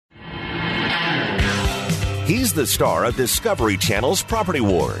He's the star of Discovery Channel's Property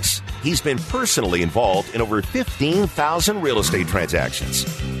Wars. He's been personally involved in over 15,000 real estate transactions.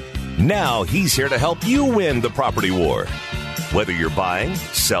 Now he's here to help you win the property war. Whether you're buying,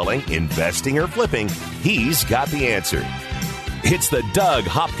 selling, investing, or flipping, he's got the answer. It's the Doug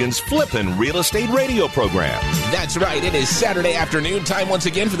Hopkins Flippin' Real Estate Radio Program. That's right. It is Saturday afternoon time once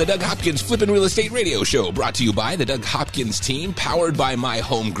again for the Doug Hopkins Flippin' Real Estate Radio Show, brought to you by the Doug Hopkins team, powered by My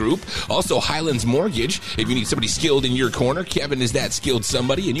Home Group. Also, Highlands Mortgage. If you need somebody skilled in your corner, Kevin is that skilled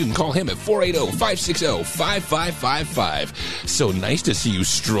somebody, and you can call him at 480-560-5555. So nice to see you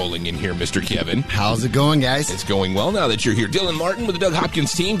strolling in here, Mr. Kevin. How's it going, guys? It's going well now that you're here. Dylan Martin with the Doug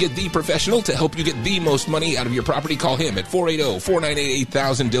Hopkins team. Get the professional to help you get the most money out of your property. Call him at 480-498-8000.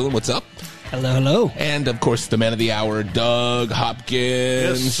 Dylan, what's up? Hello, hello. And, of course, the man of the hour, Doug Hopkins.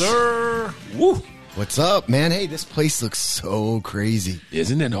 Yes, sir. Woo. What's up, man? Hey, this place looks so crazy.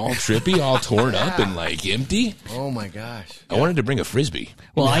 Isn't it all trippy, all torn up and, like, empty? Oh, my gosh. I wanted to bring a Frisbee.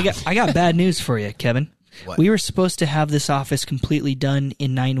 Well, I got bad news for you, Kevin. What? We were supposed to have this office completely done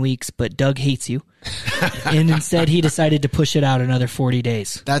in 9 weeks, but Doug hates you. And instead, he decided to push it out another 40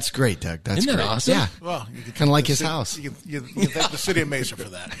 days. That's great, Doug. That's Isn't that great. awesome? Yeah. Well, you Kind of like his house. You thank the city of Mesa for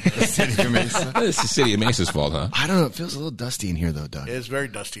that. The city of Mesa. It's the city of Mesa's fault, huh? I don't know. It feels a little dusty in here, though, Doug. It's very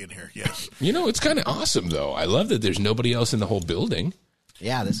dusty in here. Yes. You know, it's kind of awesome, though. I love that there's nobody else in the whole building.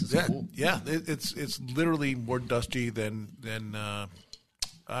 Yeah, this is Yeah. cool. Yeah. It's literally more dusty than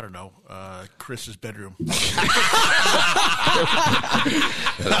I don't know, Chris's bedroom. Yeah,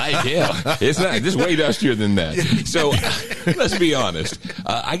 it's not. This is way dustier than that. So let's be honest.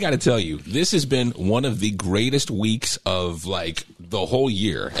 I got to tell you, this has been one of the greatest weeks of like the whole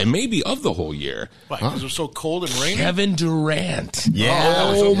year, and maybe of the whole year. Why? Because it was so cold and rainy. Kevin Durant.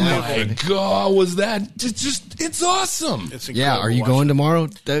 Yeah. Oh my God, was that just? It's awesome. It's Yeah, incredible are you watching. going tomorrow,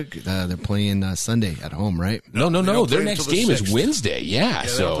 Doug? They're playing Sunday at home, right? No. They don't Their play next until the game is 6th. Wednesday. Yeah, Yeah, they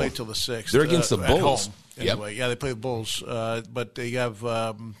so don't play till the 6th. they're against the at Bulls. home, Yep. anyway. Yeah, they play the Bulls, but they have.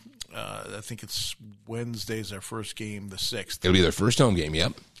 I think it's Wednesday's their first game, the 6th. It'll be their first home game.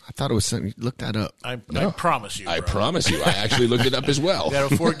 Yep. I thought it was something. Look that up. I promise you. I bro. promise you. I actually looked it up as well. They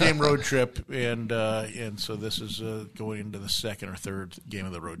had a 4-game road trip, and so this is going into the second or third game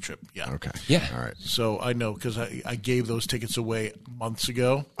of the road trip. Yeah. Okay. Yeah. All right. So I know because I gave those tickets away months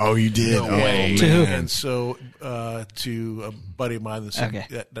ago. Oh, you did? No way. To who? And so to a buddy of mine Okay.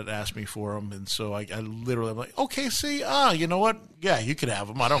 that asked me for them, and so I literally I'm like, okay, see, you know what? Yeah, you could have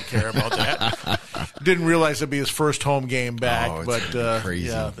them. I don't care about that. Didn't realize it'd be his first home game back, Oh, it's but crazy.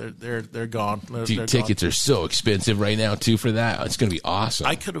 yeah, they're gone. They're Dude, gone. tickets are so expensive right now too for that. It's going to be awesome.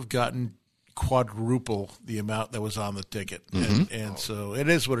 I could have gotten quadruple the amount that was on the ticket, and so it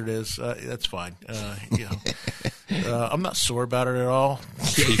is what it is. That's fine. I'm not sore about it at all.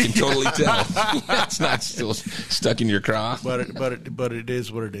 You can totally tell. It's not still stuck in your craw. But it is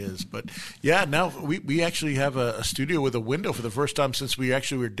what it is. But yeah, now we actually have a studio with a window for the first time since we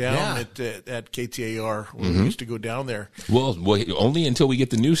actually were down at KTAR when we used to go down there. Well, only until we get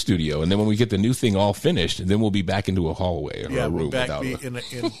the new studio, and then when we get the new thing all finished, then we'll be back into a hallway or Yeah, a we're room back without in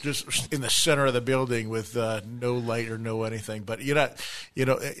just in the center of the building with no light or no anything. But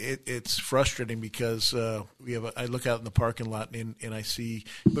it's frustrating because we have. I look out in the parking lot and I see,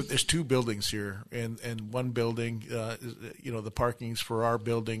 but there's 2 buildings here, and one building, the parking's for our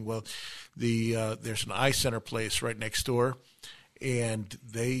building. Well, there's an eye center place right next door. And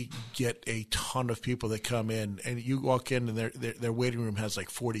they get a ton of people that come in, and you walk in, and their waiting room has like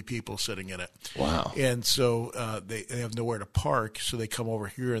 40 people sitting in it. Wow! And so they have nowhere to park, so they come over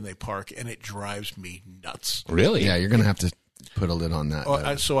here and they park, and it drives me nuts. Really? Yeah, you're gonna have to put a lid on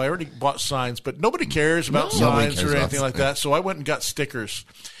that. So I already bought signs, but nobody cares about Nobody signs cares or about anything like that. So I went and got stickers.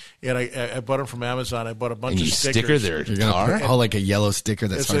 And I bought them from Amazon. I bought a bunch And of you stickers. sticker their You're gonna car? put like a yellow sticker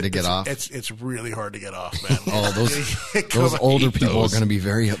that's hard to get off. It's really hard to get off, man. Oh, those older people are going to be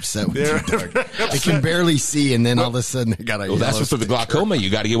very upset with you, Doug. They can barely see, and then all of a sudden they got a Well, that's yellow what's for the sticker. glaucoma. You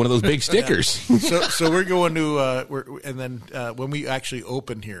got to get one of those big stickers. So we're going to when we actually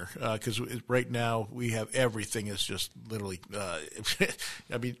open here, because right now we have everything is just literally.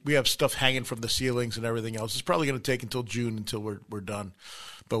 I mean, we have stuff hanging from the ceilings and everything else. It's probably going to take until June until we're done.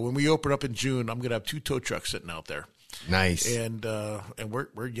 But when we open up in June, I'm going to have 2 tow trucks sitting out there. Nice. And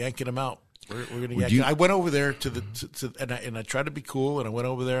we're yanking them out. We're going to yank. I went over there and I tried to be cool, and I went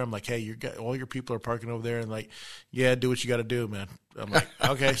over there. I'm like, hey, all your people are parking over there, and like, yeah, do what you got to do, man. I'm like,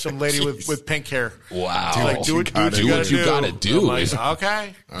 okay, some lady with pink hair. Wow! She's like, do what you got to do. I'm like,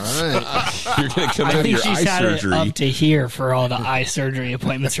 okay, all right. You're going to come I out of think your eye she's had surgery. it up to here for all the eye surgery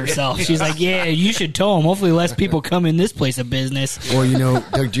appointments herself. She's like, yeah, you should tow them. Hopefully less people come in this place of business. Or,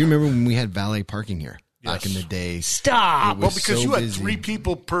 Doug, do you remember when we had valet parking here? back in the day. Stop. Well, because so you had busy. 3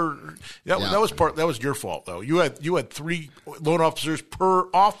 people per. That was your fault though. You had 3 loan officers per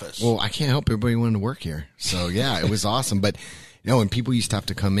office. Well, I can't help everybody wanted to work here. So yeah, it was awesome. But and people used to have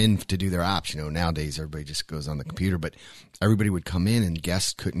to come in to do their apps. Nowadays everybody just goes on the computer, but everybody would come in and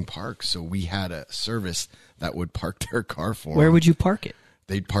guests couldn't park. So we had a service that would park their car for them. Where would you park it?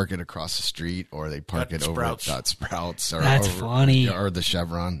 They'd park it across the street, or they'd park it over at Sprouts. Or That's over, funny. Or the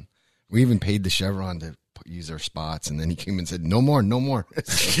Chevron. We even paid the Chevron to use their spots, and then he came and said, no more.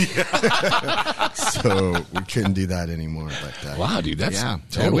 So we couldn't do that anymore. But wow, dude, that's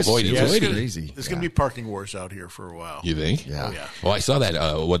totally crazy. There's going to be parking wars out here for a while. You think? Yeah. Oh, yeah. Well, I saw that.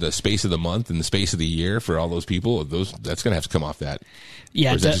 The space of the month and the space of the year for all those people. That's going to have to come off that.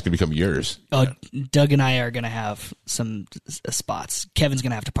 Yeah, or is that just going to become yours? Doug and I are going to have some spots. Kevin's going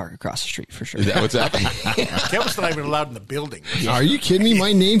to have to park across the street for sure. Is that what's up? Kevin's not even allowed in the building. Are you kidding me?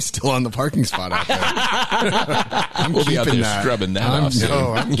 My name's still on the parking spot out there. We'll be out there scrubbing that off soon.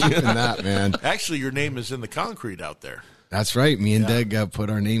 No, I'm keeping that, man. Actually, your name is in the concrete out there. That's right. Me and Doug put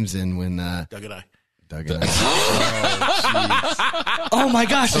our names in when Doug and I. Oh my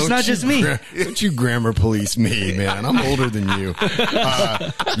gosh, it's not just me. Don't you grammar police me, man. I'm older than you.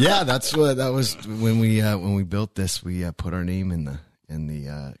 That was when we built this. We put our name in the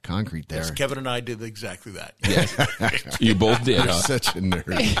concrete there. Yes, Kevin and I did exactly that. Yes. You both did, You're huh? such a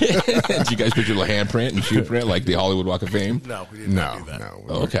nerd. Did you guys put your little handprint and shoe print like the Hollywood Walk of Fame? No, we didn't do that. No.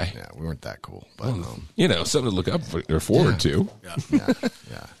 Okay. Yeah, we weren't that cool. But, something to look up or forward to. yeah.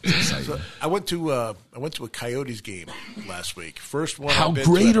 It's exciting. So I went to a Coyotes game last week. First one. How I've been to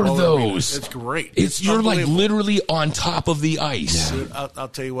great at are Muller Arena. those? It's great. You're like unbelievable. literally on top of the ice. Dude, I'll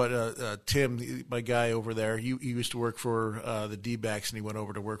tell you what, Tim, my guy over there, he used to work for the D-backs, and he went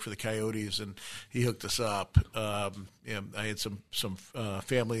over to work for the Coyotes, and he hooked us up. I had some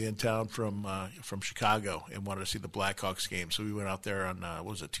family in town from Chicago and wanted to see the Blackhawks game, so we went out there on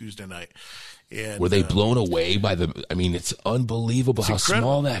Tuesday night. And, were they blown away by it's unbelievable how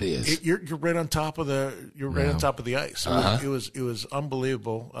small that is. You're right on top of the on top of the ice. It was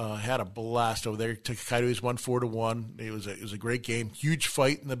unbelievable. Had a blast over there. Took Coyotes 4-1. It was a great game. Huge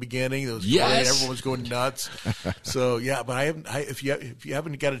fight in the beginning. It was great. Everyone was going nuts. So yeah, but if you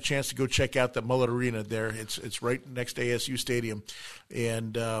haven't got a chance to go check out the Muller Arena there, it's right next to ASU Stadium,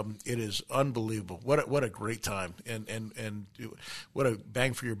 and it is unbelievable. What a great time, and what a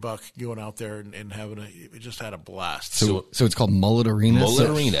bang for your buck going out there and we just had a blast. So it's called Mullet Arena.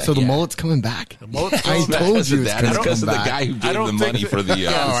 So the mullet's coming back. The mullet's I told you it's that is going to because come of the back. guy who gave the money for the.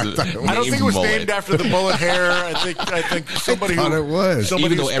 I don't think it was named after the mullet hair. I think somebody thought it was. Even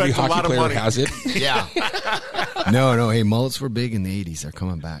Somebody though who every spent a lot hockey of player money. has it. Yeah. No. Hey, mullets were big in the 80s. They're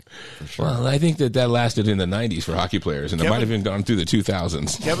coming back for sure. Well, I think that lasted in the 90s for hockey players, and it might have even gone through the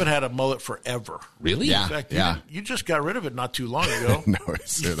 2000s. Kevin had a mullet forever. Really? Yeah. In fact, Yeah. you just got rid of it not too long ago. No,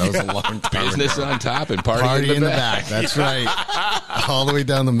 that was a long time Business ago. on top and party in the back. That's right. All the way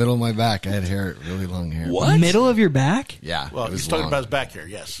down the middle of my back. I had hair, really long hair. What? Middle of your back? Yeah. Well, it was he's talking long. about his back hair,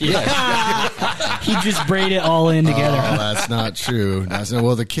 yes. He just braided it all in together. Oh, that's not true.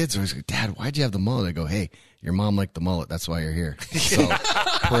 Well, the kids always go, Dad, why'd you have the mullet? I go, hey, your mom liked the mullet. That's why you're here. So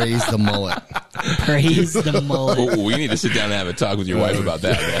praise the mullet. Praise the mullet. Oh, we need to sit down and have a talk with your wife about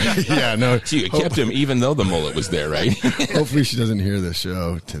that, man. Yeah, no. So you kept him even though the mullet was there, right? Hopefully she doesn't hear the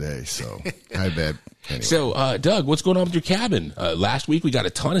show today. So, hi, babe. Anyway. So, Doug, what's going on with your cabin? Last week we got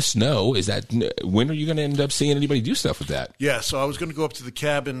a ton of snow. When are you going to end up seeing anybody do stuff with that? Yeah, so I was going to go up to the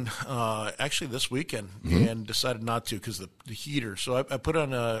cabin actually this weekend and decided not to because the heater. So I put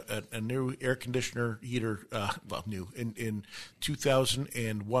on a new air conditioner heater, new, in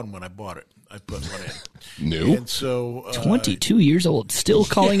 2001 when I bought it. I put one in. New? And so 22 years old, still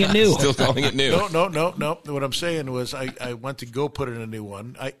calling it new. Still calling it new. No. What I'm saying was I went to go put in a new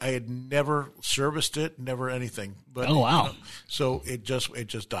one. I had never serviced it, never anything. But, Oh, wow. So it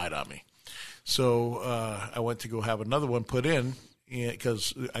just died on me. So I went to go have another one put in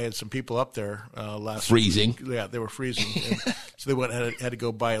because I had some people up there last Freezing. week. Yeah, they were freezing. And so they had to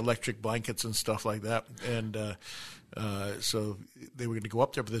go buy electric blankets and stuff like that. And so they were going to go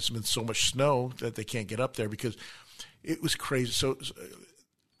up there, but there's been so much snow that they can't get up there because it was crazy. So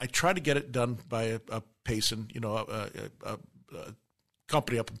I tried to get it done by a Payson, a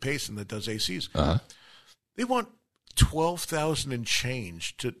company up in Payson that does ACs. Uh-huh. They want $12,000 and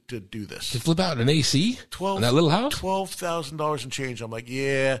change to do this. To flip out an AC in that little house? $12,000 and change. I'm like,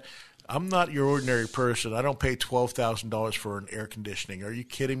 yeah, I'm not your ordinary person. I don't pay $12,000 for an air conditioning. Are you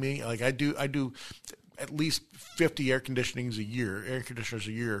kidding me? Like I do at least 50 air conditioners a year.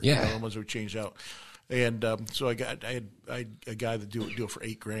 Yeah. The ones that we change out. And so I had a guy that do it for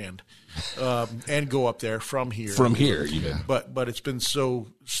 $8,000, and go up there from here. From here, even. But it's been so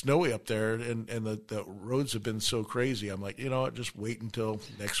snowy up there, and the roads have been so crazy. I'm like, just wait until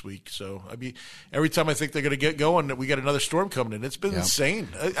next week. So every time I think they're going to get going, we got another storm coming in. It's been insane.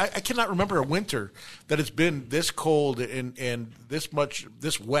 I cannot remember a winter that it's been this cold and this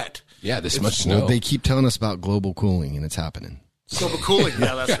wet. Yeah, this much snow. Well, they keep telling us about global cooling, and it's happening. Global cooling,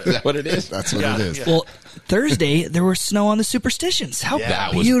 yeah, that's Is that what it is? That's what it is. Yeah. Well, Thursday there was snow on the Superstitions. How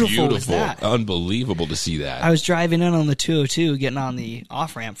That was beautiful was that? Unbelievable to see that. I was driving in on the 202, getting on the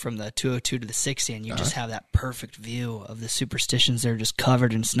off ramp from the 202 to the 60, and you just have that perfect view of the Superstitions. They're just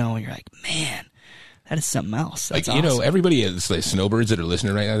covered in snow, and you're like, man, that is something else. That's awesome. Everybody, it's like snowbirds that are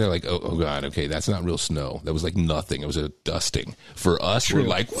listening right now, they're like, oh God, okay, that's not real snow. That was like nothing. It was a dusting. For us, we're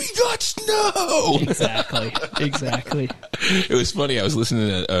like, we got snow. Exactly. It was funny. I was listening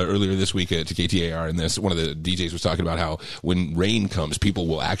to, earlier this week to KTAR, and one of the DJs was talking about how when rain comes, people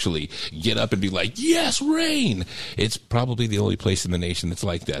will actually get up and be like, yes, rain. It's probably the only place in the nation that's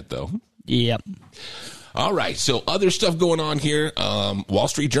like that, though. Yep. All right, so other stuff going on here. Wall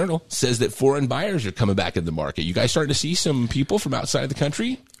Street Journal says that foreign buyers are coming back in the market. You guys starting to see some people from outside the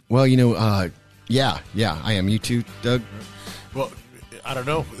country? Well, yeah, I am. You too, Doug? Well, I don't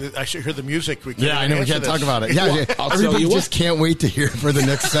know. I should hear the music. I know we can't talk about it. Yeah, I'll everybody tell you just can't wait to hear for the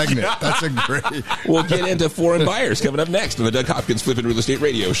next segment. That's a great. We'll get into foreign buyers coming up next on the Doug Hopkins Flippin' Real Estate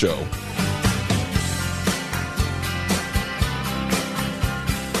Radio Show.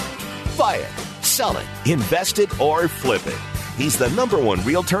 Buy it, sell it, invest it, or flip it. He's the #1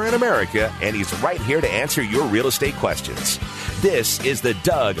 realtor in America, and he's right here to answer your real estate questions. This is the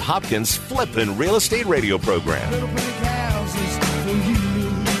Doug Hopkins Flippin' Real Estate Radio Program.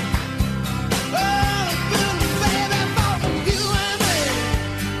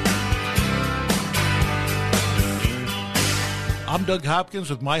 I'm Doug Hopkins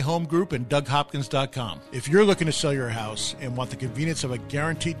with My Home Group and DougHopkins.com. If you're looking to sell your house and want the convenience of a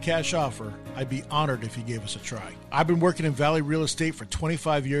guaranteed cash offer, I'd be honored if you gave us a try. I've been working in Valley real estate for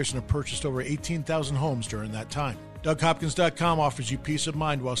 25 years and have purchased over 18,000 homes during that time. DougHopkins.com offers you peace of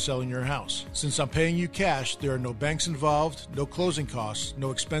mind while selling your house. Since I'm paying you cash, there are no banks involved, no closing costs,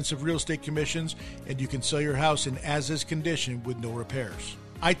 no expensive real estate commissions, and you can sell your house in as-is condition with no repairs.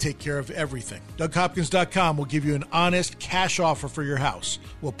 I take care of everything. DougHopkins.com will give you an honest cash offer for your house.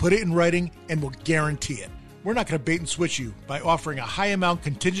 We'll put it in writing and we'll guarantee it. We're not going to bait and switch you by offering a high amount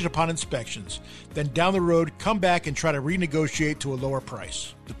contingent upon inspections. Then down the road, come back and try to renegotiate to a lower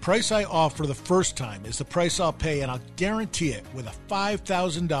price. The price I offer the first time is the price I'll pay, and I'll guarantee it with a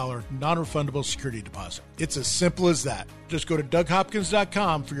 $5,000 non-refundable security deposit. It's as simple as that. Just go to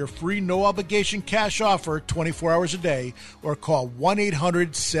DougHopkins.com for your free no-obligation cash offer 24 hours a day, or call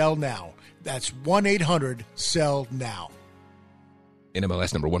 1-800-SELL-NOW. That's 1-800-SELL-NOW.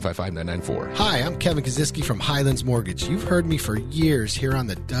 NMLS number 155994. Hi, I'm Kevin Kosisky from Highlands Mortgage. You've heard me for years here on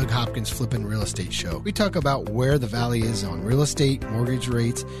the Doug Hopkins Flippin' Real Estate Show. We talk about where the valley is on real estate, mortgage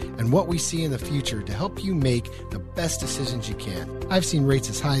rates, and what we see in the future to help you make the best decisions you can. I've seen rates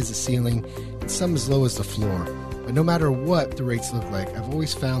as high as the ceiling and some as low as the floor. But no matter what the rates look like, I've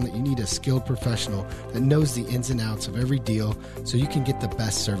always found that you need a skilled professional that knows the ins and outs of every deal so you can get the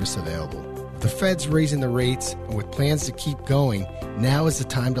best service available. The Fed's raising the rates, and with plans to keep going, now is the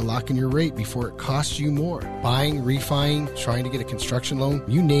time to lock in your rate before it costs you more. Buying, refining, trying to get a construction loan,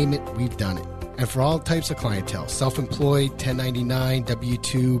 you name it, we've done it. And for all types of clientele, self-employed, 1099,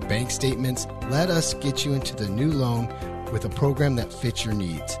 W-2, bank statements, let us get you into the new loan with a program that fits your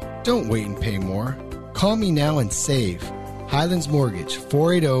needs. Don't wait and pay more. Call me now and save. Highlands Mortgage,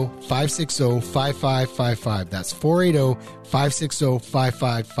 480-560-5555. That's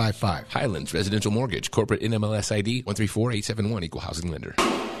 480-560-5555. Highlands Residential Mortgage, corporate NMLS ID 134871, equal housing lender.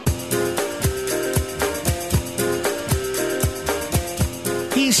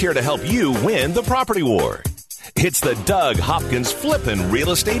 He's here to help you win the property war. It's the Doug Hopkins Flippin'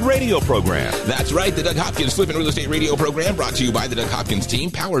 Real Estate Radio Program. That's right, the Doug Hopkins Flippin' Real Estate Radio Program, brought to you by the Doug Hopkins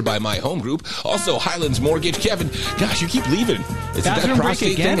team, powered by My Home Group. Also, Highlands Mortgage. Kevin, gosh, you keep leaving. Is it that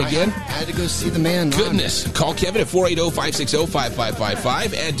prostate thing again? I had to go see the man. Goodness. Call Kevin at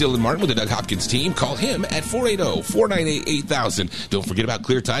 480-560-5555. And Dylan Martin with the Doug Hopkins team. Call him at 480-498-8000. Don't forget about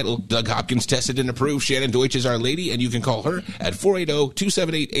Clear Title. Doug Hopkins tested and approved. Shannon Deutsch is our lady, and you can call her at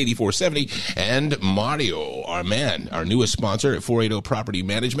 480-278-8470. And Mario, our man, our newest sponsor at 480 Property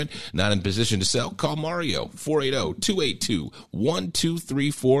Management, not in position to sell. Call Mario,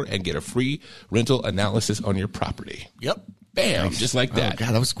 480-282-1234, and get a free rental analysis on your property. Yep. Bam, just like that. Oh,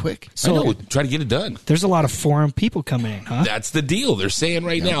 God, that was quick. I know, try to get it done. There's a lot of foreign people coming in, huh? That's the deal. They're saying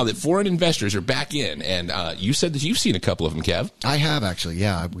right now that foreign investors are back in. And you said that you've seen a couple of them, Kev. I have, actually,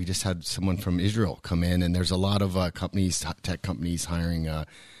 yeah. We just had someone from Israel come in, and there's a lot of companies, tech companies hiring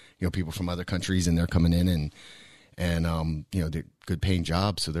people from other countries, and they're coming in and they're good paying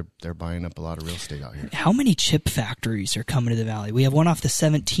jobs, so they're buying up a lot of real estate out here. How many chip factories are coming to the valley? We have one off the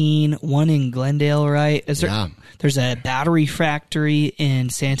 17, one in Glendale, right? There's a battery factory in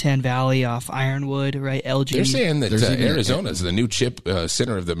Santan Valley off Ironwood, right? LG. They're saying that Arizona is the new chip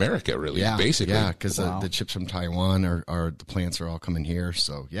center of America, really, basically. Yeah, because the chips from Taiwan are the plants are all coming here.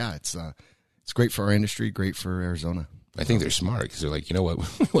 So yeah, it's great for our industry, great for Arizona. I think they're smart because they're like, you know what,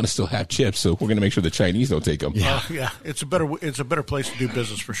 we want to still have chips, so we're going to make sure the Chinese don't take them. Yeah, it's a better place to do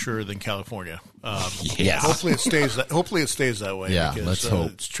business for sure than California. Hopefully it stays that way. Yeah, because, let's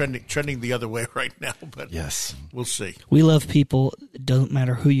hope. It's trending the other way right now, but yes, we'll see. We love people. It doesn't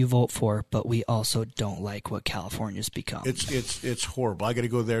matter who you vote for, but we also don't like what California's become. It's horrible. I got to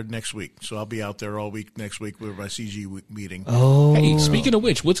go there next week, so I'll be out there all week next week with my CG meeting. Oh, hey, speaking of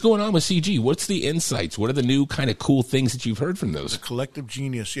which, what's going on with CG? What's the insights? What are the new kind of cool things that you've heard from those? The Collective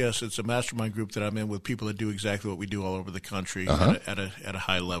Genius, yes, it's a mastermind group that I'm in with people that do exactly what we do all over the country at a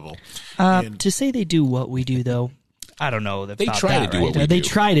high level. To say they do what we do, though, I don't know. They try to do what we do. They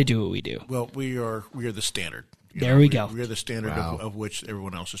try to do what we do. Well, we are the standard. There we go. We are the standard of which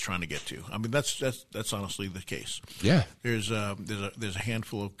everyone else is trying to get to. I mean, that's honestly the case. Yeah. There's a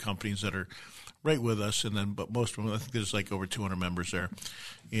handful of companies that are right with us, but most of them, I think there's like over 200 members there,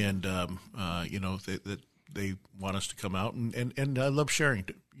 and they want us to come out and I love sharing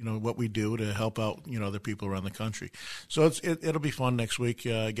what we do to help out other people around the country. So it'll be fun next week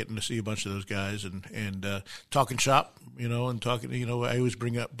getting to see a bunch of those guys and talking shop and talking I always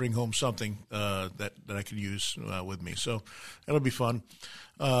bring home something that I can use with me. So it'll be fun.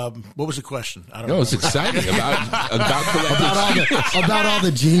 What was the question? I don't know. It's exciting about all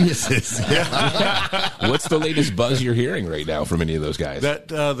the geniuses. What's the latest buzz you're hearing right now from any of those guys? That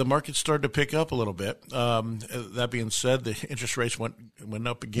the market's started to pick up a little bit. That being said, the interest rates went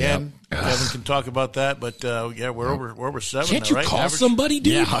up again. Yep. Kevin can talk about that, but we're over 7. Can't you call Average? somebody,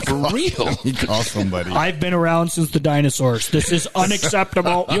 dude? Yeah, for real. You call somebody. I've been around since the dinosaurs. This is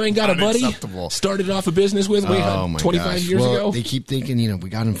unacceptable. You ain't got a buddy started off a business with 25 years ago? They keep thinking, we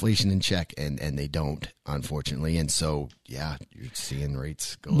got inflation in check, and they don't, unfortunately. And so, you're seeing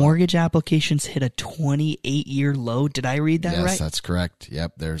rates go Mortgage applications hit a 28-year low. Did I read that right? Yes, that's correct.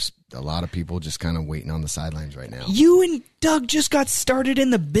 Yep, there's a lot of people just kind of waiting on the sidelines right now. You and Doug just got started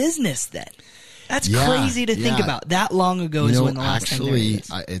in the business then. That's crazy to think about. That long ago is when the last time there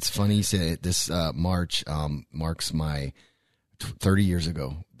is. It's funny you say it. This March marks my 30 years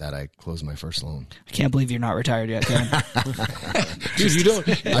ago that I closed my first loan. I can't believe you're not retired yet, Ken. Dude, you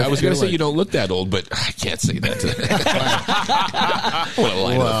don't. I was going to say you don't look that old, but I can't say that today. I want to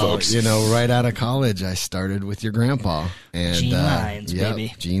lie to the folks. Right out of college, I started with your grandpa. And, Gene Lines,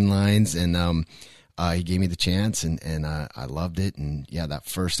 baby. Gene Lines. And he gave me the chance, and I loved it. And,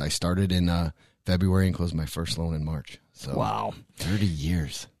 I started in February and closed my first loan in March. So, wow. 30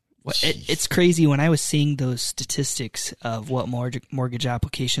 years. Well, it's crazy when I was seeing those statistics of what mortgage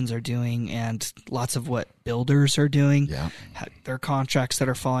applications are doing and lots of what builders are doing. Yeah. Their contracts that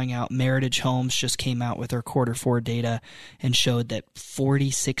are falling out. Meritage Homes just came out with their Q4 data and showed that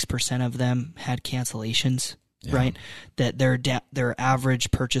 46% of them had cancellations, right? That their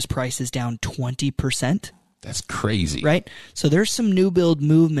average purchase price is down 20%. That's crazy. Right? So there's some new build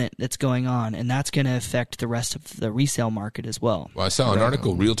movement that's going on, and that's going to affect the rest of the resale market as well. Well, I saw an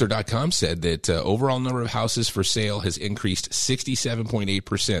article, Realtor.com said that overall number of houses for sale has increased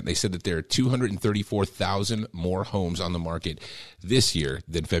 67.8%. They said that there are 234,000 more homes on the market this year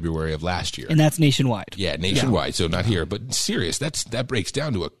than February of last year. And that's nationwide. Yeah, nationwide, so not here. But serious, that breaks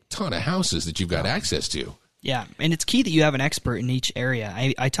down to a ton of houses that you've got access to. Yeah, and it's key that you have an expert in each area.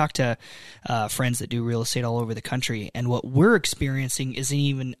 I talk to friends that do real estate all over the country, and what we're experiencing isn't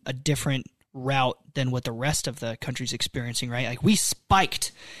even a different route than what the rest of the country's experiencing, right? Like, we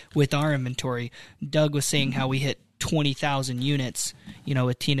spiked with our inventory. Doug was saying how we hit 20,000 units,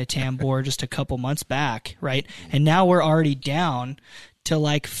 with Tina Tambor just a couple months back, right? And now we're already down to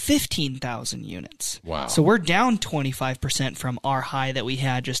like 15,000 units. Wow. So we're down 25% from our high that we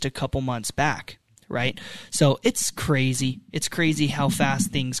had just a couple months back. Right? So it's crazy. It's crazy how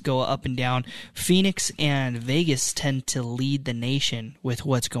fast things go up and down. Phoenix and Vegas tend to lead the nation with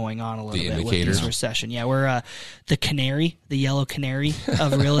what's going on a little bit with this recession. Yeah, we're the yellow canary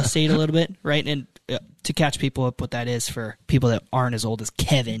of real estate a little bit, right? And to catch people up, what that is for people that aren't as old as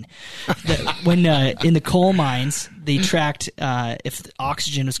Kevin, when in the coal mines, they tracked if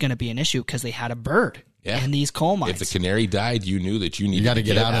oxygen was going to be an issue because they had a bird. Yeah. In these coal mines. If the canary died, you knew that you needed to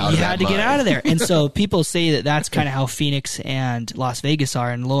get out of You had to get out of there. And so people say that that's kind of how Phoenix and Las Vegas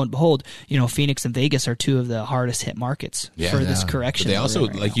are. And lo and behold, Phoenix and Vegas are two of the hardest hit markets for this correction. But they also,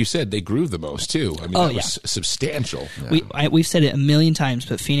 like you said, they grew the most too. I mean, that was substantial. Yeah. We've said it a million times,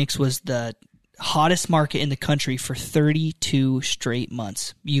 but Phoenix was the hottest market in the country for 32 straight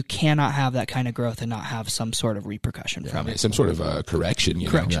months. You cannot have that kind of growth and not have some sort of repercussion from it. Some sort of correction.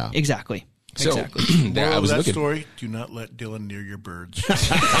 Correction. Yeah. Exactly. So, exactly. I was looking. Story: do not let Dylan near your birds.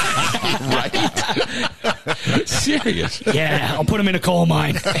 Right? Serious? Yeah, I'll put him in a coal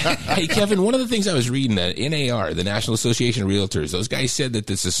mine. Hey, Kevin, one of the things I was reading, that NAR, the National Association of Realtors, those guys said that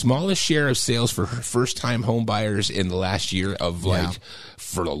it's the smallest share of sales for first-time home buyers in the last year of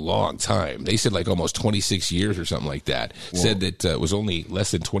for a long time. They said like almost 26 years or something like that. Whoa. Said that it was only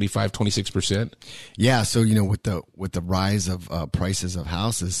less than 26%. Yeah, so with the rise of prices of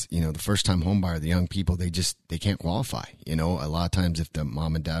houses, the first-time home buyer, the young people, they can't qualify. A lot of times if the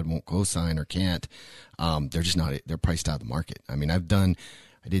mom and dad won't co-sign or can't, they're priced out of the market. I mean, I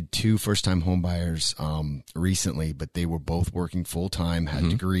did 2 first-time home buyers recently, but they were both working full-time, had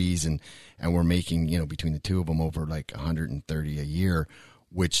degrees, and were making, between the two of them over like $130 a year,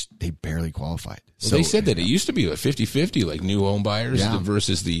 which they barely qualified. Well, so they said that it used to be a 50-50, like new home buyers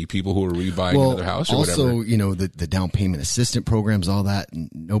versus the people who are rebuying another house or also, whatever. the down payment assistant programs, all that,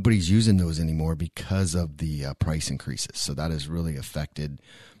 nobody's using those anymore because of the price increases. So that has really affected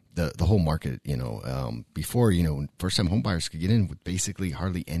the whole market. Before, first-time home buyers could get in with basically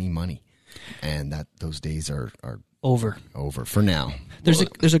hardly any money. And those days are over for now.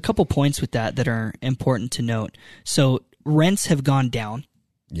 There's a couple points with that are important to note. So rents have gone down.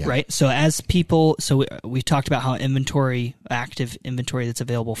 Yeah. Right. So we talked about how active inventory that's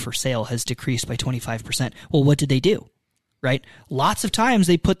available for sale has decreased by 25%. Well, what did they do? Right. Lots of times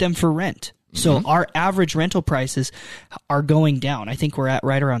they put them for rent. So our average rental prices are going down. I think we're at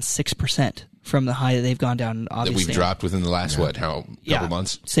right around 6% from the high that they've gone down. Obviously, that we've dropped within the last couple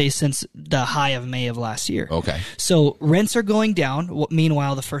months? Say since the high of May of last year. Okay. So rents are going down.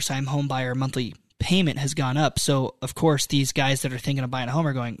 Meanwhile, the first-time home buyer monthly payment has gone up. So, of course, these guys that are thinking of buying a home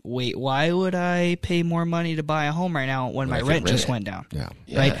are going, wait, why would I pay more money to buy a home right now when my rent just went down? Yeah.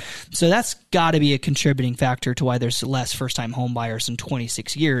 Right? So that's got to be a contributing factor to why there's less first-time home buyers in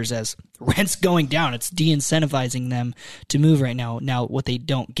 26 years as rent's going down. It's de-incentivizing them to move right now. Now, what they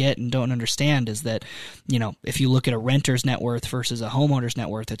don't get and don't understand is that, if you look at a renter's net worth versus a homeowner's net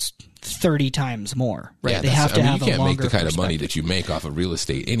worth, it's 30 times more, right? Yeah, they have to have you can't a make longer the kind of money that you make off of real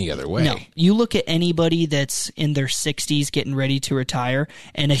estate any other way. No. You look at anybody that's in their 60s getting ready to retire,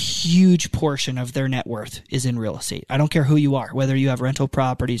 and a huge portion of their net worth is in real estate. I don't care who you are, whether you have rental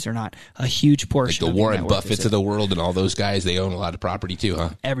properties or not. A huge portion like of the Warren Buffetts of the world and all those guys, they own a lot of property too, huh?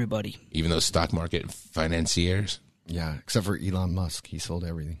 Everybody. Even those stock market financiers. Yeah, except for Elon Musk. He sold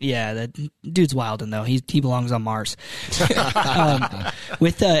everything. Yeah, that dude's wilding, though. He belongs on Mars.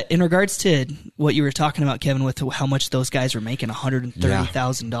 In regards to what you were talking about, Kevin, with how much those guys were making,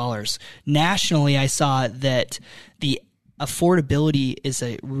 $130,000. Nationally, I saw that the affordability is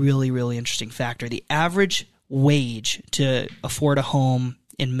a really, really interesting factor. The average wage to afford a home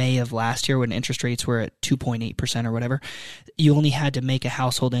in May of last year, when interest rates were at 2.8% or whatever, you only had to make a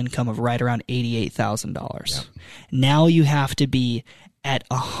household income of right around $88,000. Yep. Now you have to be at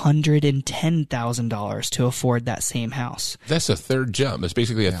 $110,000 to afford that same house. That's a third jump. It's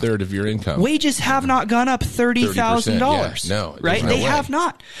basically a third of your income. Wages have not gone up $30,000. Yeah. No, right? They have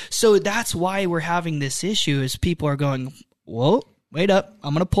not. So that's why we're having this issue. Is people are going, whoa, wait up,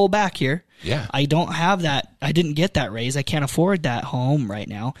 I'm going to pull back here. Yeah. I don't have that. I didn't get that raise. I can't afford that home right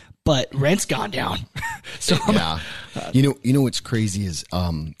now, but rent's gone down. So you know what's crazy is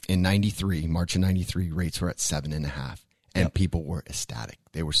in March of 93, rates were at 7.5%. And people were ecstatic.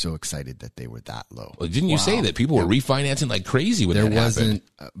 They were so excited that they were that low. Well, didn't you say that people were refinancing like crazy when that happened?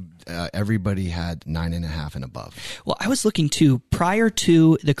 Everybody had 9.5 and above. Well, I was looking too. Prior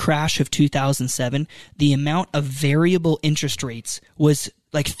to the crash of 2007, the amount of variable interest rates was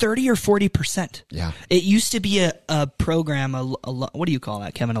like 30 or 40%. Yeah. It used to be a program, what do you call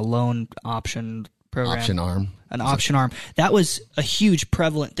that, Kevin? A loan option program? Option arm. An option arm. That was a huge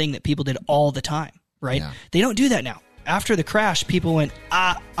prevalent thing that people did all the time, right? Yeah. They don't do that now. After the crash, people went,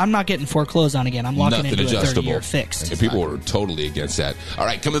 I'm not getting foreclosed on again. I'm locking into a 30-year fixed. And people were totally against that. All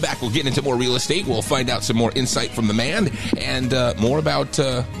right, coming back, we'll get into more real estate. We'll find out some more insight from the man and more about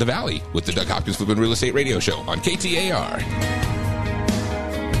the Valley with the Doug Hopkins Flippin Real Estate Radio Show on KTAR.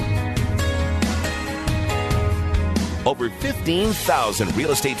 over 15,000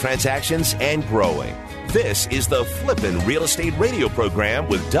 real estate transactions and growing. This is the Flippin' Real Estate Radio program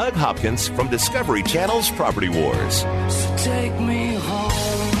with Doug Hopkins from Discovery Channel's Property Wars. So take me home.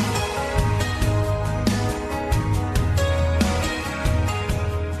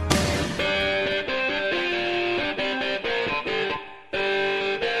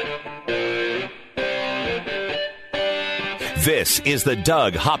 This is the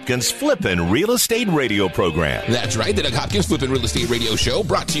Doug Hopkins Flippin' Real Estate Radio program. That's right, the Doug Hopkins Flippin' Real Estate Radio Show,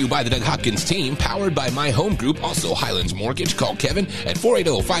 brought to you by the Doug Hopkins team, powered by My Home Group, also Highlands Mortgage. Call Kevin at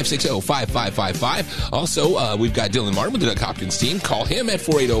 480-560-5555. Also, we've got Dylan Martin with the Doug Hopkins team. Call him at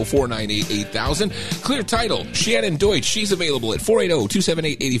 480-498-8000. Clear Title, Shannon Deutsch, she's available at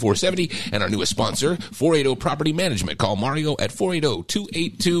 480-278-8470. And our newest sponsor, 480 Property Management. Call Mario at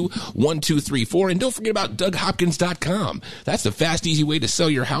 480-282-1234. And don't forget about DougHopkins.com. That's the fast, easy way to sell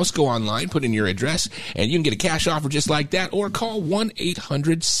your house. Go online, put in your address, and you can get a cash offer just like that, or call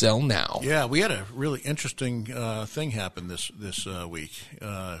 1-800-SELL-NOW. Yeah, we had a really interesting thing happen this week.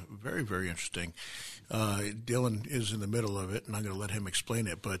 Very, very interesting. Dylan is in the middle of it, and I'm going to let him explain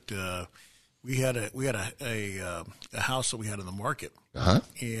it. But we had a house that we had in the market,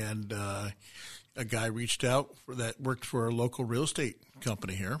 and a guy reached out that worked for a local real estate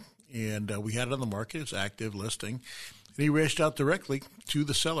company here, and we had it on the market. It's active listing. And he reached out directly to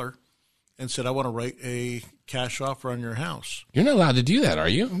the seller and said, I want to write a cash offer on your house. You're not allowed to do that, are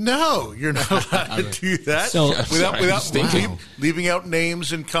you? No, you're not allowed to do that. So, without leaving out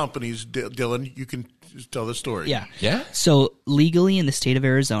names and companies. Dylan, you can just tell the story. Yeah. So legally in the state of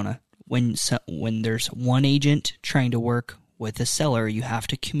Arizona, when there's one agent trying to work with a seller, you have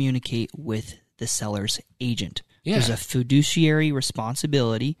to communicate with the seller's agent. Yeah. There's a fiduciary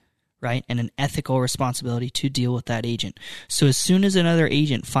responsibility, right, and an ethical responsibility to deal with that agent. So as soon as another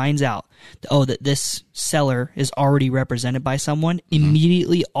agent finds out, that this seller is already represented by someone,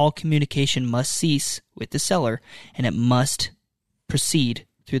 immediately all communication must cease with the seller, and it must proceed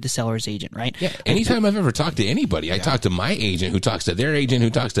through the seller's agent, right? Yeah. Anytime I've ever talked to anybody, I talk to my agent who talks to their agent who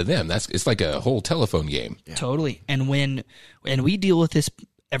talks to them. It's like a whole telephone game. Yeah. Totally. And we deal with this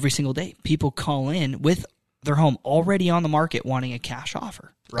every single day. People call in with their home already on the market wanting a cash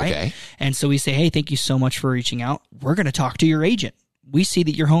offer, right? Okay. And so we say, hey, thank you so much for reaching out. We're going to talk to your agent. We see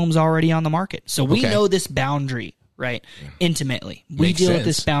that your home's already on the market. So we know this boundary, right, intimately. We Makes deal sense. with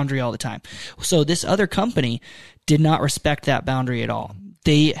this boundary all the time. So this other company did not respect that boundary at all.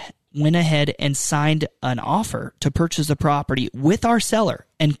 They went ahead and signed an offer to purchase the property with our seller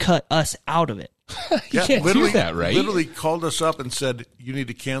and cut us out of it. You can't do that, right? Literally called us up and said, you need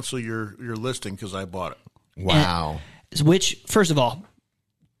to cancel your listing because I bought it. Wow. Which, first of all,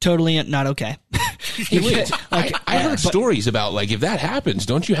 totally not okay. I heard stories about, like, if that happens,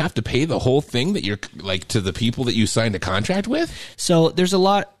 don't you have to pay the whole thing that you're, like, to the people that you signed a contract with? So there's a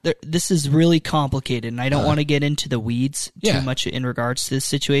lot. This is really complicated, and I don't want to get into the weeds too much in regards to this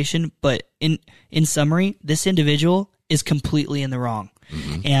situation. But in summary, this individual is completely in the wrong,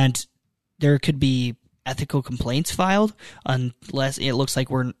 and there could be ethical complaints filed unless it looks like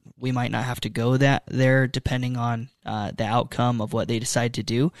we might not have to go there depending on the outcome of what they decide to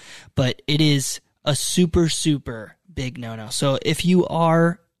do. But it is a super, super big no-no. So if you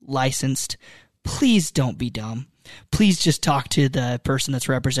are licensed, please don't be dumb. Please just talk to the person that's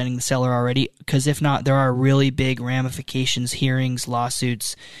representing the seller already, because if not, there are really big ramifications, hearings,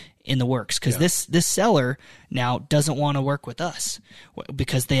 lawsuits in the works, because this seller now doesn't want to work with us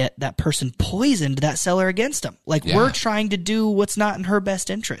because that person poisoned that seller against them. Like, we're trying to do what's not in her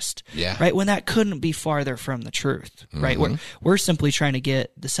best interest, right? When that couldn't be farther from the truth, right? We're simply trying to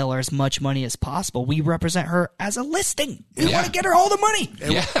get the seller as much money as possible. We represent her as a listing. We want to get her all the money.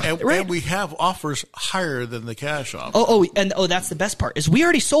 And we have offers higher than the cash offer. And that's the best part, is we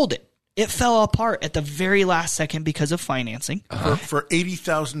already sold it. It fell apart at the very last second because of financing. For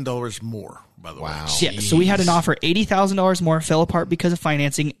 $80,000 more, by the way. Yeah, so we had an offer, $80,000 more, fell apart because of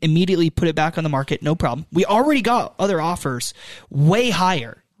financing, immediately put it back on the market, no problem. We already got other offers way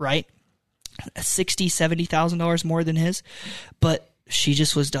higher, right? $60,000, $70,000 more than his, but she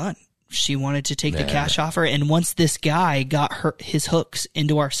just was done. She wanted to take the cash offer, and once this guy got his hooks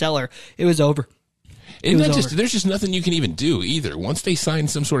into our seller, it was over. There's just nothing you can even do either. Once they sign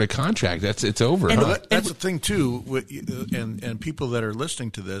some sort of contract, it's over. That's the thing too, and people that are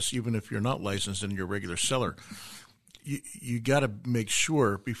listening to this, even if you're not licensed and you're a regular seller, you got to make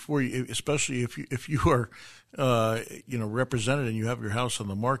sure before you, especially if you are represented and you have your house on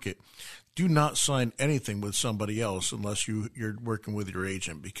the market, do not sign anything with somebody else unless you're working with your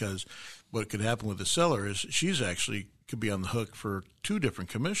agent, because what could happen with the seller is she's actually could be on the hook for 2 different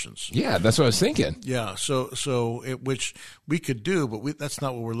commissions. Yeah, that's what I was thinking. Yeah, which we could do, but that's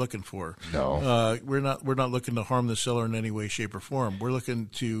not what we're looking for. No, we're not looking to harm the seller in any way, shape, or form. We're looking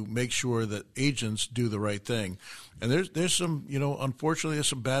to make sure that agents do the right thing. And there's some, unfortunately, there's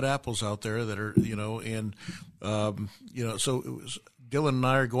some bad apples out there that are, so it was Dylan and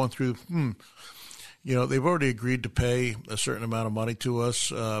I are going through. They've already agreed to pay a certain amount of money to us,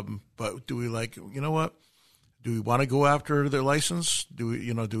 but do we what? Do we want to go after their license? Do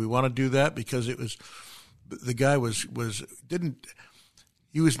we want to do that? Because the guy was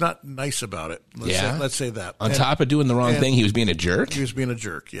not nice about it. Let's say that. On top of doing the wrong thing, he was being a jerk? He was being a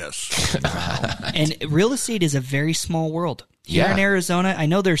jerk, yes. And real estate is a very small world. Here in Arizona, I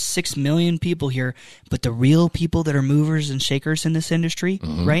know there's 6 million people here, but the real people that are movers and shakers in this industry,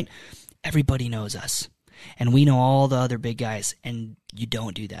 right? Everybody knows us. And we know all the other big guys, and you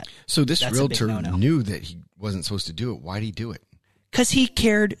don't do that. So this That's realtor knew that he wasn't supposed to do it. Why did he do it? Because he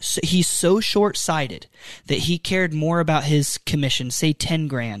cared. He's so short-sighted that he cared more about his commission, say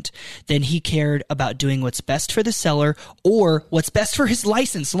 $10,000, than he cared about doing what's best for the seller or what's best for his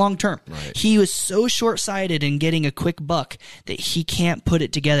license long term. Right. He He was so short-sighted in getting a quick buck that he can't put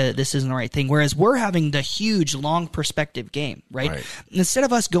it together that this isn't the right thing. Whereas we're having the huge, long perspective game, right? Instead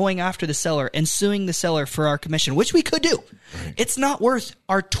of us going after the seller and suing the seller for our commission, which we could do, it's not worth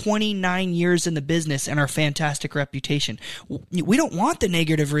our 29 years in the business and our fantastic reputation. We don't want the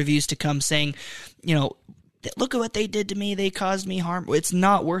negative reviews to come saying, look at what they did to me. They caused me harm. It's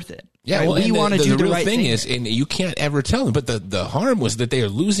not worth it. Yeah, right? well, we want to do the real right thing thing. is, and you can't ever tell them, but the harm was that they are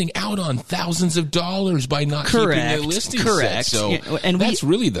losing out on thousands of dollars by not keeping their listing set. So and that's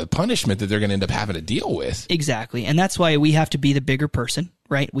really the punishment that they're going to end up having to deal with. Exactly. And that's why we have to be the bigger person,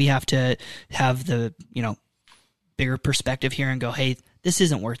 right? We have to have the, bigger perspective here and go, hey, this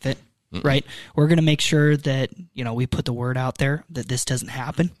isn't worth it, right? We're going to make sure that, we put the word out there that this doesn't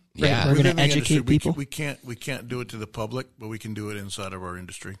happen. Right? Yeah. We're going Within to the educate industry, people. We can't do it to the public, but we can do it inside of our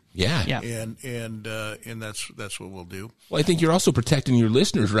industry. Yeah. And that's what we'll do. Well, I think you're also protecting your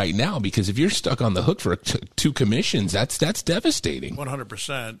listeners right now, because if you're stuck on the hook for 2 commissions, that's devastating.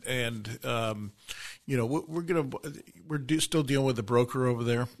 100%. And we're still dealing with the broker over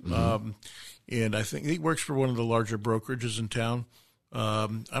there, and I think he works for one of the larger brokerages in town. I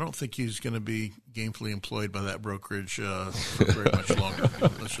don't think he's going to be gainfully employed by that brokerage for very much longer.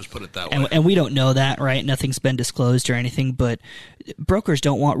 Let's just put it that way. And we don't know that, right? Nothing's been disclosed or anything, but brokers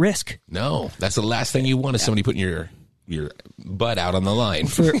don't want risk. No, that's the last thing you want is somebody putting your butt out on the line.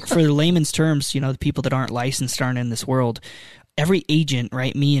 For layman's terms, the people that aren't licensed aren't in this world. Every agent,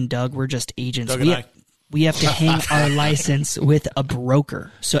 right? Me and Doug, we're just agents. Doug and I. We have to hang our license with a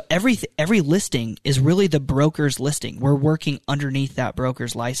broker. So every listing is really the broker's listing. We're working underneath that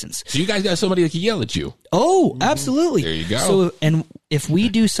broker's license. So you guys got somebody that can yell at you. Oh, absolutely. There you go. So, and if we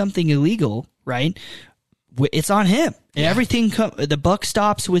do something illegal, right, it's on him. Yeah. Everything, the buck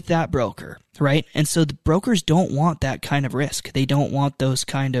stops with that broker, right? And so the brokers don't want that kind of risk. They don't want those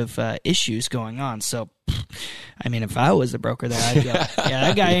kind of issues going on. So, I mean, if I was the broker there, I'd go,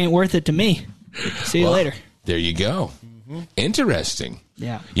 that guy ain't worth it to me. See you later. There you go. Interesting.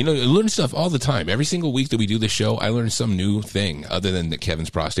 Yeah. I learn stuff all the time. Every single week that we do the show, I learn some new thing other than that Kevin's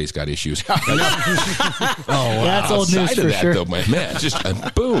prostate's got issues. That's old news for sure. Though, man, just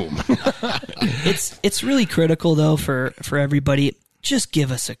boom. It's really critical though for everybody. Just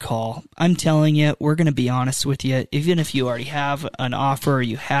give us a call. I'm telling you, we're going to be honest with you. Even if you already have an offer or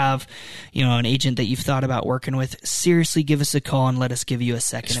you have, an agent that you've thought about working with, seriously give us a call and let us give you a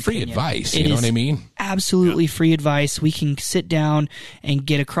second It's free opinion. advice. It You know is what I mean? Absolutely free advice. We can sit down and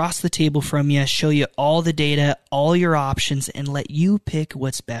get across the table from you, show you all the data, all your options, and let you pick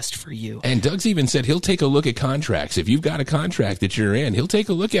what's best for you. And Doug's even said he'll take a look at contracts. If you've got a contract that you're in, he'll take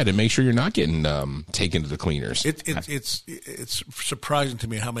a look at it and make sure you're not getting taken to the cleaners. It's surprising to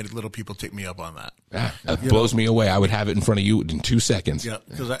me how many little people take me up on that. That blows me away. I would have it in front of you in 2 seconds. Yeah,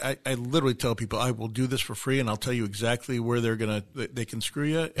 because I literally tell people I will do this for free, and I'll tell you exactly where they can screw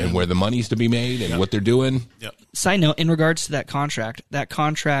you, And where the money's to be made and what they're doing. Yep. Side note, in regards to that contract,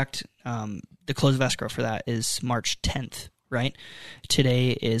 the close of escrow for that is March 10th, right?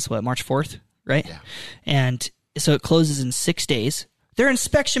 Today is March 4th, right? Yeah. And so it closes in 6 days. Their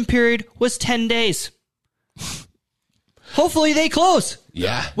inspection period was 10 days. Hopefully they close.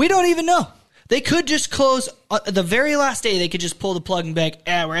 Yeah. We don't even know. They could just close the very last day. They could just pull the plug and be like,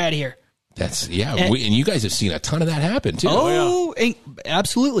 we're out of here. And you guys have seen a ton of that happen too.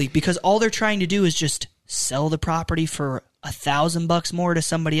 Absolutely. Because all they're trying to do is just sell the property for $1,000 more to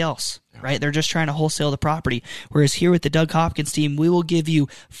somebody else, right? They're just trying to wholesale the property. Whereas here with the Doug Hopkins team, we will give you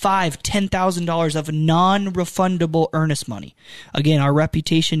 $5,000, $10,000 of non-refundable earnest money. Again, our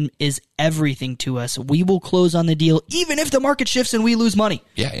reputation is everything to us. We will close on the deal even if the market shifts and we lose money.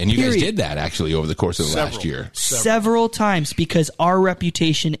 Yeah, and you guys did that actually over the course of the last year. Several times, because our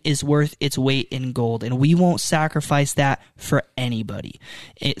reputation is worth its weight in gold, and we won't sacrifice that for anybody.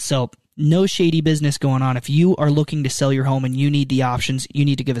 So no shady business going on. If you are looking to sell your home and you need the options, you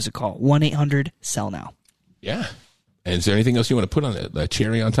need to give us a call. 1-800-SELL-NOW. Yeah. And is there anything else you want to put on the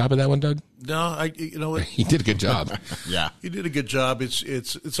cherry on top of that one, Doug? No, you know what? He did a good job. Yeah. He did a good job.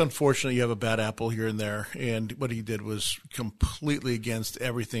 It's unfortunate you have a bad apple here and there, and what he did was completely against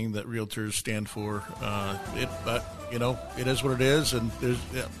everything that realtors stand for. But you know, it is what it is, and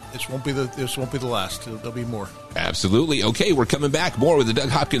this won't be the last. There'll be more. Absolutely. Okay, we're coming back more with the Doug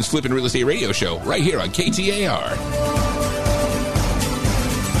Hopkins Flippin' Real Estate Radio Show right here on KTAR.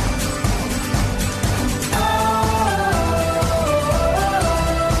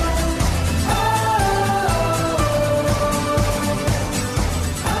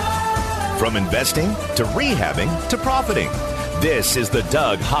 From investing to rehabbing to profiting, this is the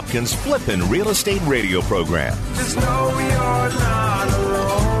Doug Hopkins Flippin' Real Estate Radio Program. Just know you're not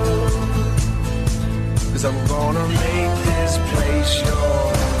alone, 'cause I'm gonna make this place your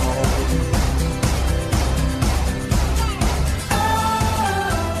home.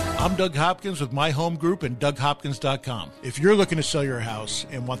 I'm Doug Hopkins with My Home Group and DougHopkins.com. If you're looking to sell your house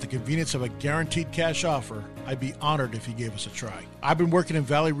and want the convenience of a guaranteed cash offer, I'd be honored if you gave us a try. I've been working in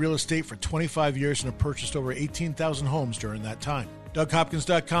Valley real estate for 25 years and have purchased over 18,000 homes during that time.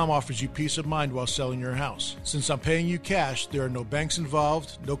 DougHopkins.com offers you peace of mind while selling your house. Since I'm paying you cash, there are no banks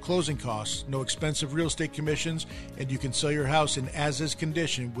involved, no closing costs, no expensive real estate commissions, and you can sell your house in as-is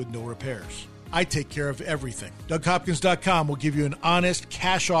condition with no repairs. I take care of everything. DougHopkins.com will give you an honest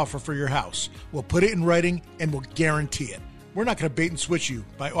cash offer for your house. We'll put it in writing and we'll guarantee it. We're not going to bait and switch you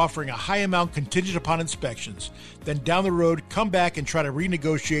by offering a high amount contingent upon inspections. Then down the road, come back and try to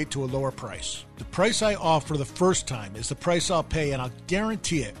renegotiate to a lower price. The price I offer the first time is the price I'll pay, and I'll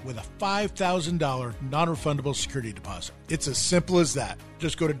guarantee it with a $5,000 non-refundable security deposit. It's as simple as that.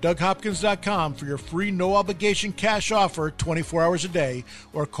 Just go to DougHopkins.com for your free no-obligation cash offer 24 hours a day,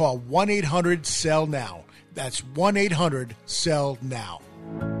 or call 1-800-SELL-NOW. That's 1-800-SELL-NOW.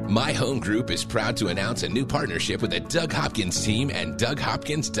 My Home Group is proud to announce a new partnership with the Doug Hopkins team and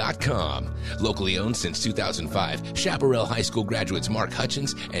DougHopkins.com. Locally owned since 2005, Chaparral High School graduates Mark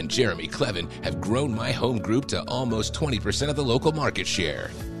Hutchins and Jeremy Clevin have grown My Home Group to almost 20% of the local market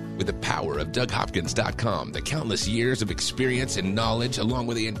share. With the power of DougHopkins.com, the countless years of experience and knowledge, along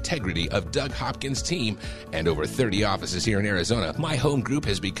with the integrity of Doug Hopkins' team, and over 30 offices here in Arizona, My Home Group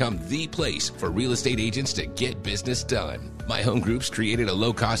has become the place for real estate agents to get business done. My Home Group's created a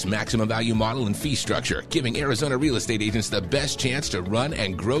low-cost maximum value model and fee structure, giving Arizona real estate agents the best chance to run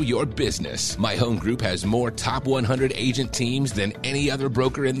and grow your business. My Home Group has more top 100 agent teams than any other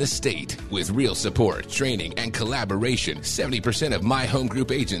broker in the state. With real support, training, and collaboration, 70% of My Home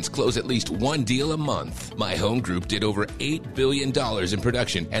Group agents close at least one deal a month. My Home Group did over $8 billion in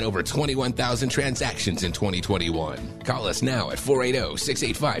production and over 21,000 transactions in 2021. Call us now at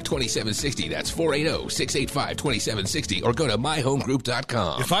 480-685-2760. That's 480-685-2760, or go to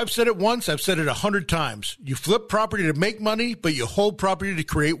myhomegroup.com. If I've said it once, I've said it 100 times. You flip property to make money, but you hold property to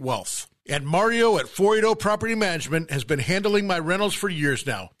create wealth. And Mario at 480 Property Management has been handling my rentals for years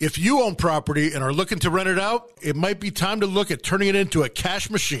now. If you own property and are looking to rent it out, it might be time to look at turning it into a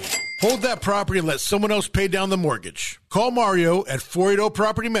cash machine. Hold that property and let someone else pay down the mortgage. Call Mario at 480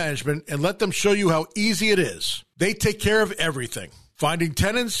 Property Management and let them show you how easy it is. They take care of everything. Finding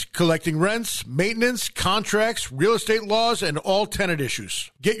tenants, collecting rents, maintenance, contracts, real estate laws, and all tenant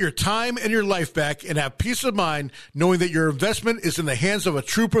issues. Get your time and your life back and have peace of mind knowing that your investment is in the hands of a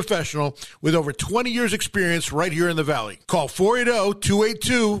true professional with over 20 years experience right here in the Valley. Call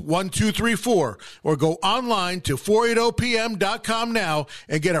 480-282-1234 or go online to 480pm.com now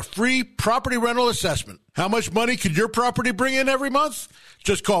and get a free property rental assessment. How much money could your property bring in every month?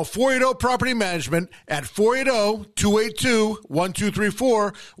 Just call 480 Property Management at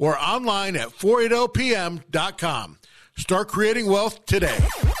 480-282-1234 or online at 480pm.com. Start creating wealth today.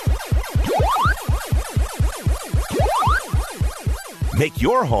 Make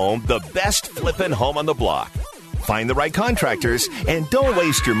your home the best flippin' home on the block. Find the right contractors and don't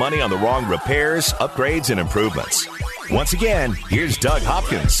waste your money on the wrong repairs, upgrades, and improvements. Once again, here's Doug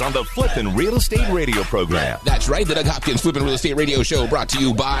Hopkins on the Flippin' Real Estate Radio program. That's right, the Doug Hopkins Flippin' Real Estate Radio Show, brought to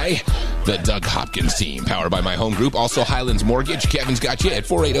you by the Doug Hopkins team, powered by my home group. Also, Highlands Mortgage. Kevin's got you at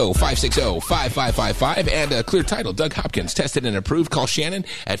 480-560-5555. And Clear Title, Doug Hopkins, tested and approved. Call Shannon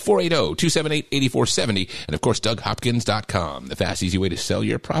at 480-278-8470. And, of course, DougHopkins.com, the fast, easy way to sell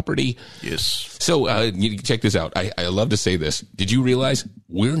your property. Yes. So, you check this out. I love to say this. Did you realize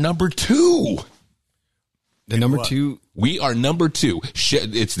we're number 2? The number 2. We are number 2.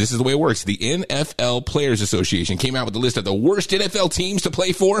 This is the way it works. The NFL Players Association came out with a list of the worst NFL teams to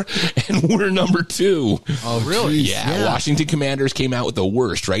play for, and we're number 2. Oh, really? Yeah. Washington Commanders came out with the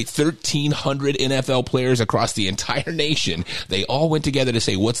worst, right? 1,300 NFL players across the entire nation. They all went together to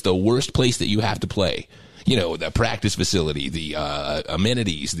say, what's the worst place that you have to play? You know, the practice facility, the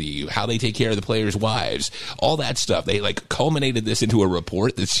amenities, how they take care of the players' wives, all that stuff. They culminated this into a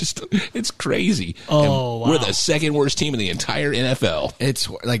report that's just, it's crazy. Oh, and wow. We're the second worst team in the entire NFL. It's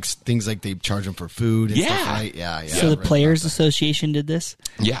like things like they charge them for food and stuff, right? Yeah. So the Players Association did this?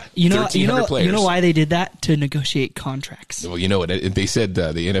 Yeah. You know players. why they did that? To negotiate contracts. Well, you know what? They said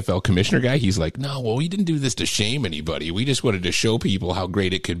the NFL commissioner guy, he's like, no, well, we didn't do this to shame anybody. We just wanted to show people how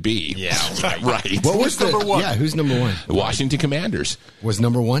great it could be. Yeah. Right. What was number 1? Yeah, who's number 1? The Washington Commanders. Was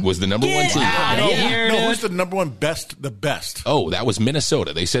number 1? Was the number 1 team. No, who's the number 1 best? The best. Oh, that was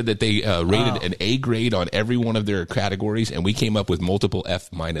Minnesota. They said that they rated an A grade on every one of their categories, and we came up with multiple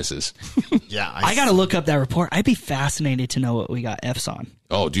F minuses. Yeah. I got to look up that report. I'd be fascinated to know what we got Fs on.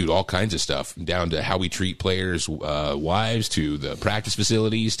 Oh, dude, all kinds of stuff, down to how we treat players' wives, to the practice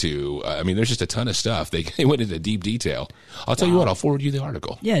facilities, to, there's just a ton of stuff. They went into deep detail. I'll tell you what, I'll forward you the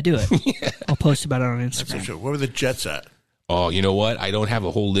article. Yeah, do it. I'll post about it on Instagram. That's so where were the Jets at? Oh, you know what? I don't have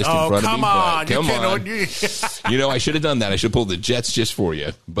a whole list in front of me. Come on. Come on. I should have done that. I should pull the Jets just for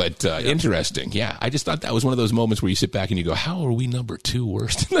you. But interesting. Yeah, I just thought that was one of those moments where you sit back and you go, how are we number 2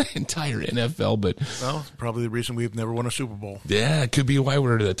 worst in the entire NFL? But well, probably the reason we've never won a Super Bowl. Yeah, it could be why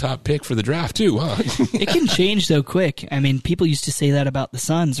we're the top pick for the draft, too, huh? It can change so quick. I mean, people used to say that about the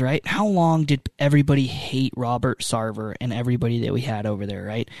Suns, right? How long did everybody hate Robert Sarver and everybody that we had over there,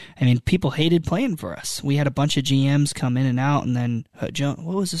 right? I mean, people hated playing for us. We had a bunch of GMs come in and out, and then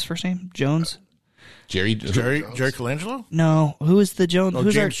what was his first name? Jones? Jerry Colangelo? No, who is the Jones? Oh,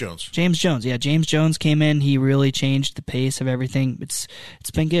 James Jones. James Jones. Yeah, James Jones came in. He really changed the pace of everything. It's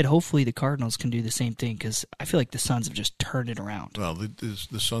been good. Hopefully, the Cardinals can do the same thing because I feel like the Suns have just turned it around. Well,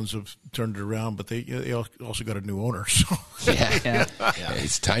 the Suns have turned it around, but they also got a new owner. So. Yeah.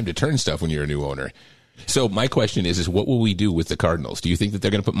 It's time to turn stuff when you're a new owner. So my question is what will we do with the Cardinals? Do you think that they're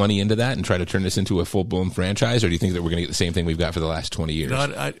going to put money into that and try to turn this into a full-blown franchise, or do you think that we're going to get the same thing we've got for the last 20 years?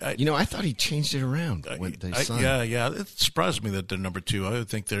 I thought he changed it around. Yeah. It surprised me that they're number 2. I would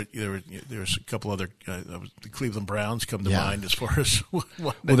think there's a couple other the Cleveland Browns come to mind as far as. Well,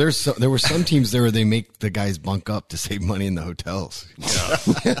 there were some teams there where they make the guys bunk up to save money in the hotels.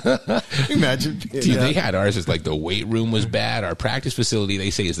 Yeah. Imagine. Dude, they had ours as the weight room was bad. Our practice facility,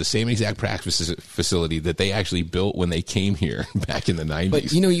 they say, is the same exact practice facility that they actually built when they came here back in the 90s.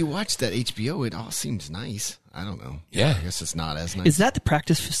 But, you watch that HBO, it all seems nice. I don't know. Yeah. I guess it's not as nice. Is that the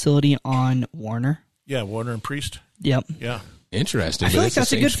practice facility on Warner? Yeah, Warner and Priest. Yep. Yeah. Interesting. I feel like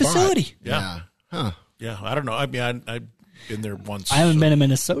that's a good facility. Yeah. Huh. Yeah, I don't know. I mean, I've been there once. I haven't been in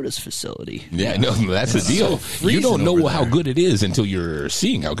Minnesota's facility. Yeah, no, that's the deal. You don't know how good it is until you're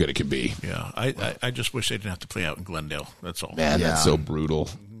seeing how good it can be. Yeah, I just wish they didn't have to play out in Glendale. That's all. Man, that's so brutal.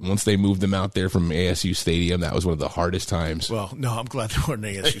 Once they moved them out there from ASU Stadium, that was one of the hardest times. Well, no, I'm glad they weren't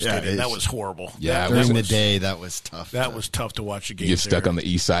in ASU Stadium. That was horrible. Yeah, during the day, that was tough. That was tough to watch a game. You get stuck on the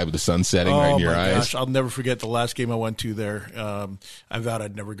east side with the sun setting right in your eyes. Gosh, I'll never forget the last game I went to there. I vowed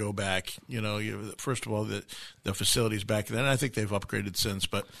I'd never go back. First of all, the facilities back then, I think they've upgraded since,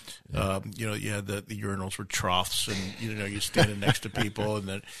 but you had the urinals were troughs, and you're standing next to people, and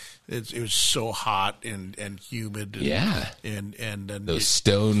then it was so hot and humid. And, and those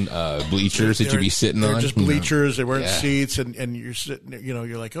stone bleachers that you'd be sitting on. They're just bleachers. They weren't seats, and you're sitting.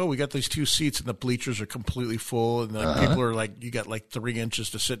 You're like, oh, we got these 2 seats, and the bleachers are completely full, and people are like, you got 3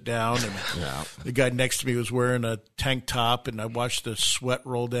 inches to sit down, and the guy next to me was wearing a tank top, and I watched the sweat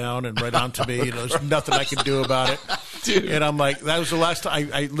roll down and right onto me. There's nothing I could do about it. Dude. And I'm like, that was the last time.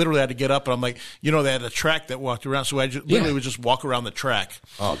 I literally had to get up, and I'm like, they had a track that walked around, so I literally would just walk around the track.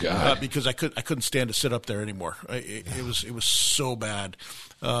 Oh God! Because I couldn't stand to sit up there anymore. It was so bad.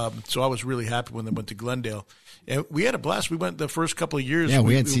 So I was really happy when they went to Glendale. And we had a blast. We went the first couple of years. Yeah,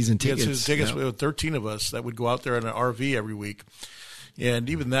 we had season tickets. We had 13 of us that would go out there in an RV every week. And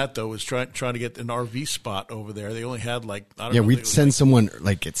even that though was trying to get an RV spot over there. They only had like I don't Yeah, know, we'd send someone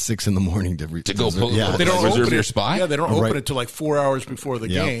like at 6 a.m. to go pull. Yeah, they don't reserve open your it. spot. Yeah, they don't Right. open it until like 4 hours before the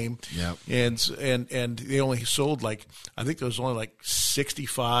Yep. game. Yep. And they only sold like I think there was only like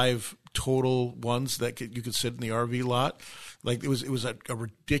 65 total ones that you could sit in the RV lot. Like it was a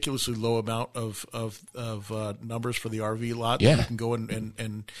ridiculously low amount of numbers for the RV lot. Yeah. That you can go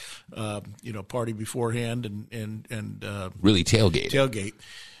and party beforehand and Really tailgate.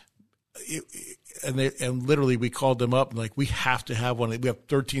 And literally we called them up and like, we have to have one. We have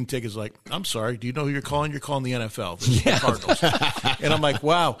 13 tickets. Like, I'm sorry, do you know who you're calling? You're calling the NFL, the Cardinals. And I'm like,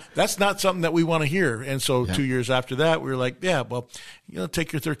 wow, that's not something that we want to hear. And so 2 years after that, we were like, yeah, well,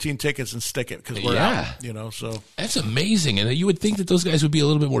 take your 13 tickets and stick it because we're out, so. That's amazing. And you would think that those guys would be a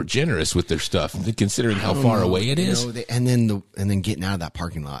little bit more generous with their stuff, considering how far away it is. And then getting out of that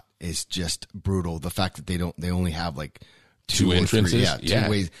parking lot is just brutal. The fact that they only have like two entrances. Two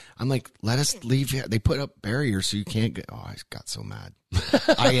ways. I'm like, let us leave here. They put up barriers so you can't get. Oh, I got so mad.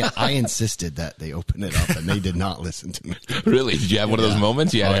 I insisted that they open it up, and they did not listen to me. Really? Did you have one of those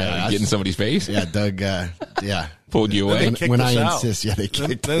moments? You had to get in somebody's face? Yeah, Doug. Pulled you away. When I insist, they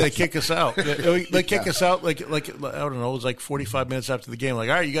kicked. Then they kick us out. They kick us out like I don't know. It was like 45 minutes after the game. Like,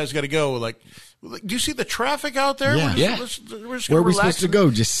 all right, you guys got to go. Like, do you see the traffic out there? Yeah. We're just Where are gonna we supposed to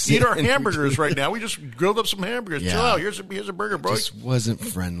go? Just eat our hamburgers right now. We just grilled up some hamburgers. Yeah. Chill out. Here's a burger, bro. Just wasn't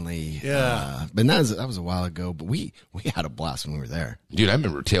friendly. Yeah. But that was a while ago. But we had a blast when we were there. Dude, I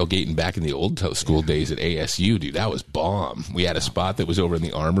remember tailgating back in the old school days at ASU. Dude, that was bomb. We had a spot that was over in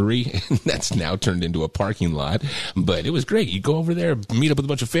the Armory, and that's now turned into a parking lot. But it was great. You go over there, meet up with a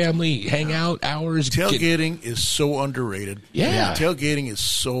bunch of family, hang out, hours. Tailgating is so underrated. Yeah. Tailgating is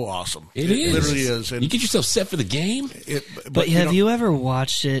so awesome. It is. Literally is. And you get yourself set for the game. But have you ever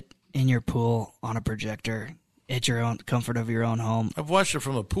watched it in your pool on a projector at your own comfort of your own home? I've watched it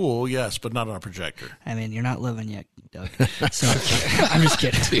from a pool, yes, but not on a projector. I mean, you're not living yet, Doug. So I'm just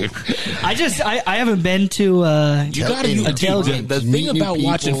kidding. Dude. I haven't been to You got a to tailgate. The thing Meet new about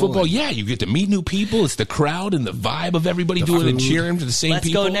watching people football, and- you get to meet new people. It's the crowd and the vibe of everybody doing and food. cheering for the same Let's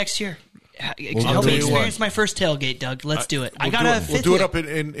people. go next year. Help do me it. experience my first tailgate, Doug. Let's do it. I got a We'll fifth do it year. up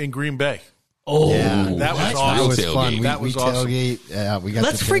in Green Bay. Oh, Yeah. That was That's awesome. That was tailgate. fun. That We was awesome. tailgate. Yeah, we got.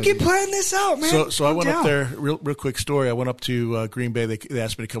 let's the freaking tailgate. plan this out, man. So I went up down. there. Real quick story. I went up to Green Bay. They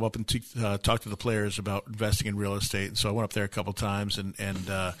asked me to come up and talk to the players about investing in real estate. And so I went up there a couple times and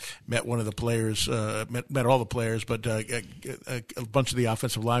met one of the players. Met all the players, but a bunch of the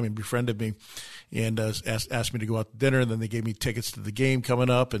offensive linemen befriended me and asked me to go out to dinner. And then they gave me tickets to the game coming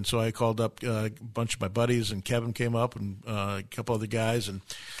up. And so I called up a bunch of my buddies, and Kevin came up and a couple other guys, and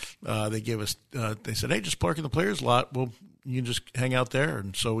they gave us. They said, "Hey, just park in the players' lot. Well, you can just hang out there."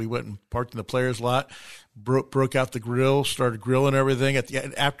 And so we went and parked in the players' lot, broke out the grill, started grilling everything.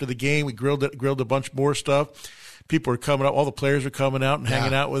 After the game, we grilled a bunch more stuff. People were coming up. All the players were coming out and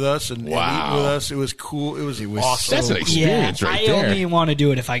hanging out with us and eating with us. It was cool. It was awesome. That's an experience right I there. only want to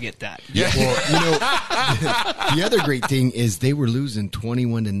do it if I get that. Yeah. Well, the other great thing is they were losing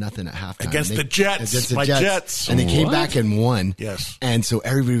 21-0 at halftime Against the Jets. My Jets. and they came What? back and won. Yes. And so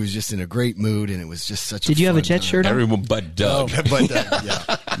everybody was just in a great mood, and it was just such. Did you have a fun Jet time. shirt on? Everyone but Doug. But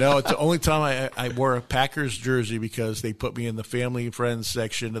yeah. No, it's the only time I wore a Packers jersey because they put me in the family and friends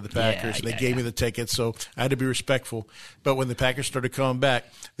section of the Packers. and they gave me the tickets, so I had to be respectful. But when the Packers started coming back,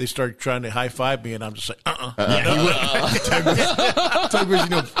 they started trying to high five me, and I'm just like, Doug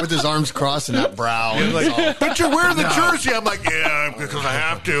was, with his arms crossed and that brow. And like, but you're wearing the jersey. I'm like, yeah, because I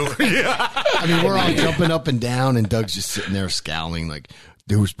have to. Yeah. I mean, we're all jumping up and down, and Doug's just sitting there scowling like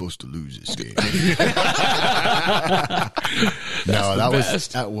they were supposed to lose this game. No,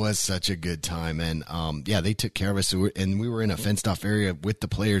 that was such a good time, and they took care of us. So we were in a fenced off area with the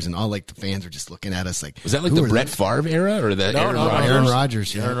players, and all like the fans were just looking at us like, Was that like who the are Brett they? Favre era or the Aaron no, Rodgers? Aaron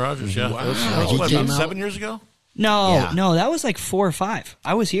Rodgers? Yeah. Aaron Rodgers, yeah. Wow. That was He what, came about out- 7 years ago? No, that was like 4 or 5.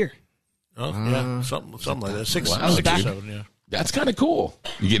 I was here. Oh, yeah, something like that. Six Wow, or dude. 7, yeah. That's kind of cool.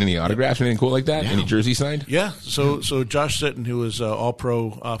 You get any autographs or anything cool like that? Any jersey signed? Yeah, so Josh Sitton, who was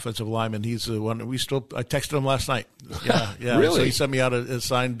all-pro offensive lineman, he's the one. I texted him last night. Yeah. Really? So he sent me out a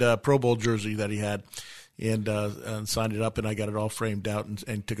signed Pro Bowl jersey that he had, and signed it up, and I got it all framed out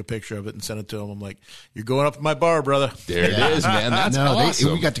and took a picture of it and sent it to him. I'm like, "You're going up in my bar, brother." There it is, man. That's No,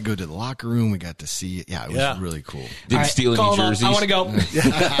 awesome. we got to go to the locker room. We got to see it. Yeah, it was really cool. Didn't All right, steal call any him up. jerseys. I want to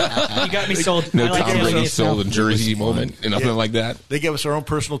go. You got me sold. No I like Tom Brady tailgates now. sold a jersey moment and nothing like that. They gave us our own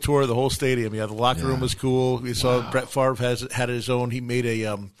personal tour of the whole stadium. Yeah, the locker room was cool. We saw Brett Favre had his own. He made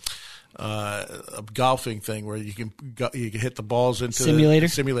a golfing thing where you can hit the balls into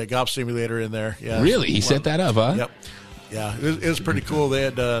Simulator? golf simulator in there. Yeah, Really? He set that up, huh? Yep. Yeah, it was pretty cool. They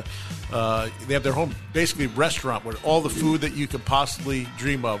had they have their home basically restaurant where all the food that you could possibly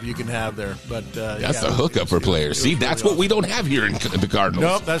dream of you can have there. But that's a hookup for players. See, that's what we don't have here in the Cardinals.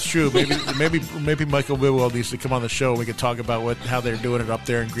 Nope, that's true. Maybe Michael Whitwell needs to come on the show. We can talk about how they're doing it up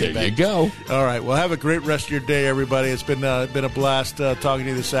there in Green Bay. There you go. All right. Well, have a great rest of your day, everybody. It's been a blast talking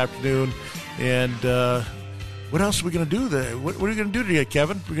to you this afternoon. And what else are we going to do? What are we going to do today,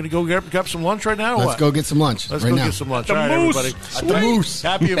 Kevin? We're going to go grab some lunch right now? Or Let's go get some lunch. Let's right go now. get some lunch. At the All right, Moose. everybody. At the Moose.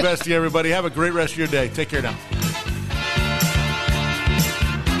 Happy investing, everybody. Have a great rest of your day. Take care now.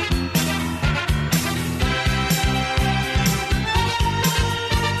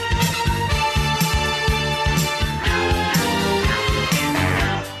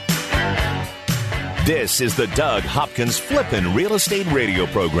 This is the Doug Hopkins Flippin' Real Estate Radio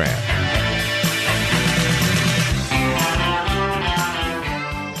Program.